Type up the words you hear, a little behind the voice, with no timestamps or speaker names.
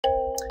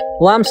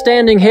Well, I'm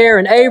standing here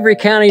in Avery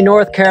County,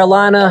 North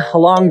Carolina,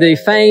 along the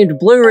famed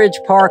Blue Ridge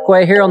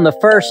Parkway here on the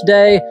first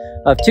day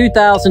of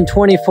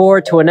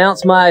 2024 to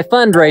announce my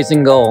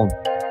fundraising goal.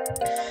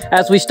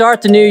 As we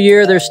start the new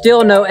year, there's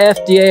still no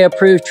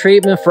FDA-approved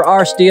treatment for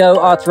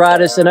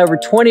osteoarthritis, and over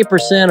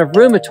 20% of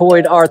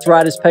rheumatoid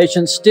arthritis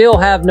patients still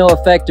have no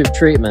effective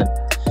treatment.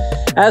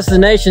 As the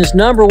nation's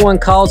 #1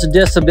 cause of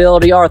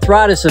disability,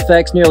 arthritis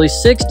affects nearly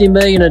 60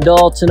 million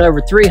adults and over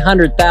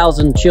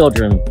 300,000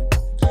 children.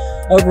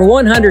 Over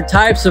 100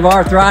 types of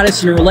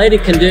arthritis and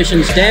related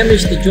conditions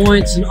damage the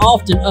joints and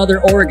often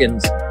other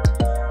organs.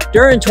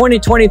 During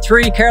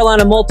 2023,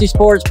 Carolina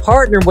Multisports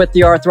partnered with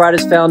the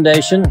Arthritis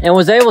Foundation and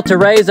was able to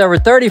raise over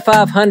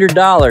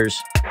 $3,500.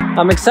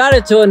 I'm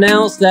excited to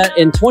announce that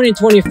in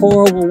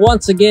 2024, we'll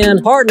once again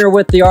partner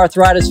with the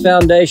Arthritis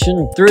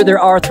Foundation through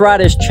their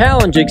Arthritis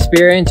Challenge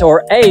Experience,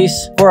 or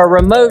ACE, for a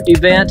remote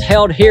event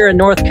held here in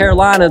North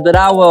Carolina that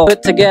I will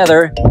put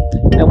together,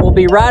 and we'll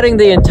be riding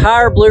the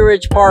entire Blue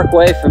Ridge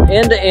Parkway from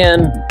end to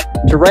end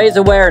to raise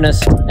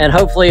awareness and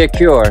hopefully a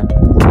cure.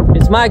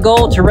 It's my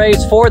goal to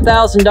raise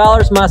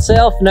 $4,000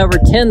 myself and over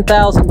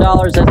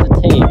 $10,000 as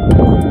a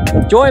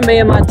team. Join me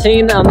and my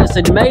team on this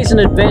amazing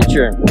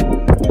adventure.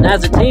 And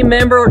as a team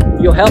member,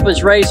 you'll help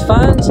us raise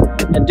funds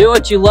and do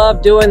what you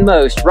love doing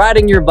most,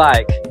 riding your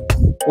bike.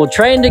 We'll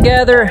train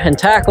together and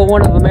tackle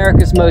one of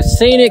America's most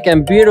scenic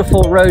and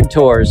beautiful road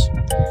tours.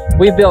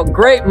 We've built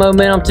great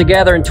momentum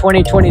together in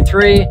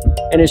 2023,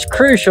 and it's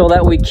crucial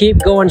that we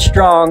keep going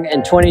strong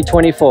in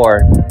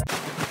 2024.